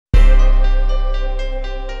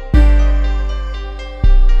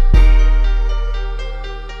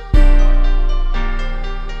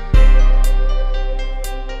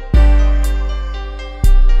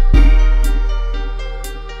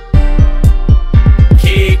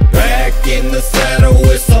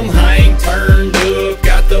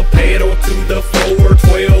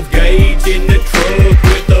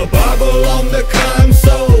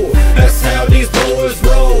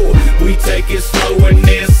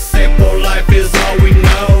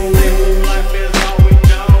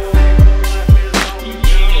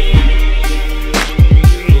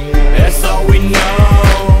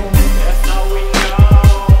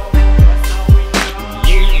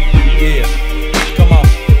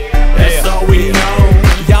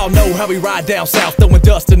how we ride down south, throwing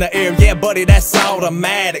dust in the air. Yeah, buddy, that's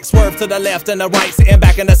automatic. Swerve to the left and the right, sitting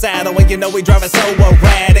back in the saddle, and you know we driving so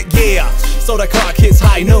erratic. Yeah, so the clock hits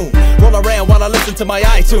high noon. Roll around while I listen to my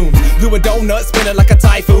iTunes, doing donuts, spinning like a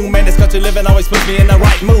typhoon. Man, this country living always puts me in the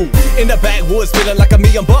right mood. In the backwoods, feeling like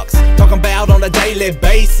 $1,000,000, talking about on a daily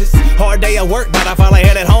basis. Hard day at work, but I finally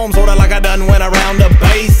headed home, sorta like I done went around the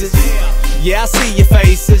bases. Yeah, I see your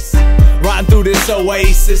faces, riding through this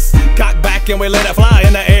oasis. Cock back and we let it fly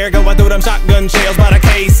in the air, going through them shotgun shells by the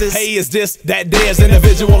cases. Hey, is this, that, there's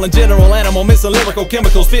individual and general animal, missing lyrical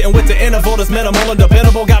chemicals, fitting with the interval that's minimal and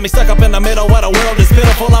dependable. Got me stuck up in the middle where the world is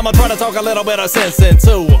pitiful. I'ma try to talk a little bit of sense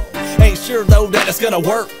into it. Ain't sure though that it's gonna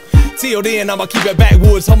work. Till then, I'ma keep it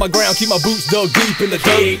backwoods, on my ground, keep my boots dug deep in the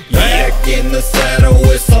dirt. Back in the saddle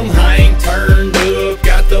with some hang turned up,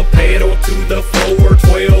 got the pedal to the floor,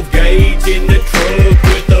 12 gauge in the truck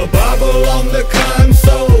with the Bible on the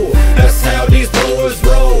console. That's how these boys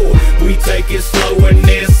roll. We take it slow and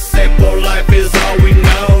this simple life is all we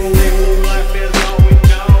know.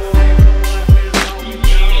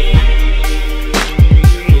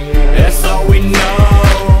 That's all we know.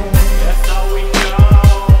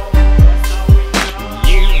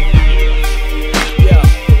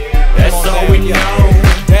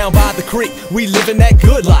 Down by the creek, we living that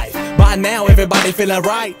good life. By now, everybody feeling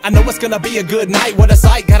right. I know it's gonna be a good night. What a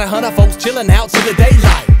sight, got 100 folks chilling out to the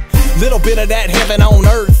daylight. Little bit of that heaven on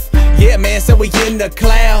earth. Yeah, man, so we in the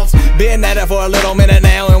clouds. Been at it for a little minute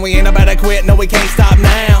now, and we ain't about to quit. No, we can't stop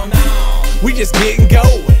now. We just getting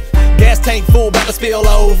going. Gas tank full, about to spill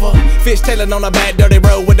over. Fishtailing on a bad dirty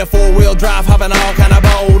road with the 4-wheel drive, hopping all kind of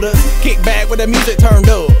boulders. Kick back with the music turned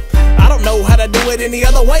up. I don't know how to do it any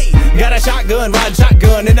other way. Got a shotgun, riding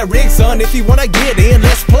shotgun in the rig, son. If you wanna get in,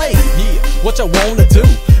 let's play. Yeah, what you wanna do?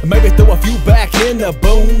 Maybe throw a few back in the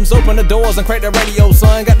booms. Open the doors and crank the radio,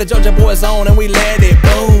 son. Got the Jawga Boyz on and we let it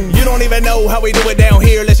boom. You don't even know how we do it down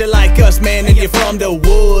here unless you like us, man, and you're from the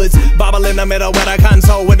woods. Bobble in the middle with a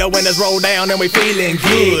console with the windows rolled down and we feeling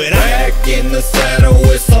good. Back in the saddle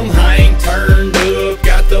with some hang turned up,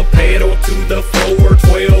 got the pedal to the floor,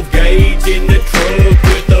 12 gauge in the truck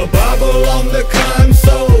with the Bible on the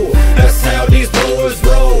console. That's how these boys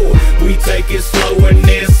roll. We take it slow and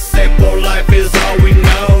this simple life is all we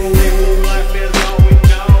know.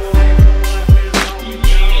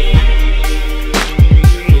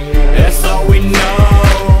 That's all we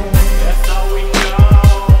know. That's all we know.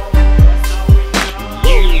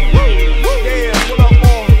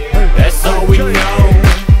 That's all we know.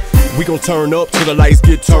 We gon' turn up till the lights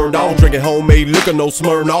get turned off. Drinking homemade liquor, no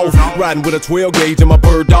Smirnoff. Riding with a 12 gauge and my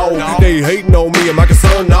bird dog. They hating on me and my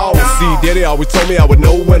concern now. See, daddy always told me I would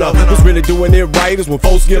know when I was really doing it right is when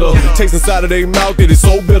folks get a taste inside of their mouth that is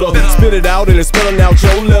so bitter. Spit it out and it's spelling out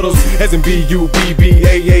your letters. As in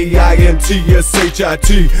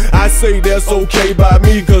B-U-B-B-A-A-I-N-T-S-H-I-T. I say that's okay by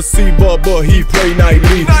me, cause see Bubba, he pray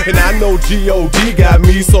nightly. And I know G-O-D got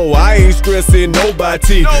me, so I ain't stressing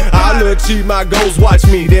nobody. I let cheat my goals, watch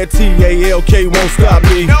me. That T-A-L-K won't stop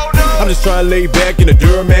me. I'm just trying to lay back in a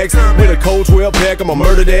Duramax with a cold 12 pack, I'ma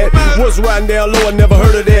murder that. What's riding down low, I never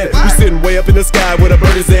heard of that. We sitting way up in the sky where the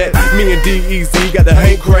bird is at. Me and D-Easy got the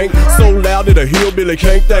Hank crank, so loud that a hillbilly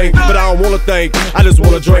can't think. But I don't wanna think, I just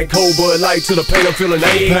wanna drink cold Bud Light till the pain I'm feeling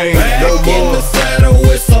ain't pain no Back more. in the saddle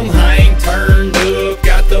with some hang turned up,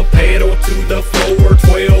 got the pedal to the floor,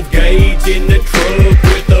 12 gauge in the truck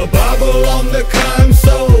with the Bible on the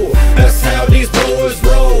console. That's how these boys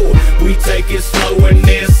roll. We take it slow and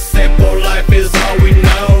this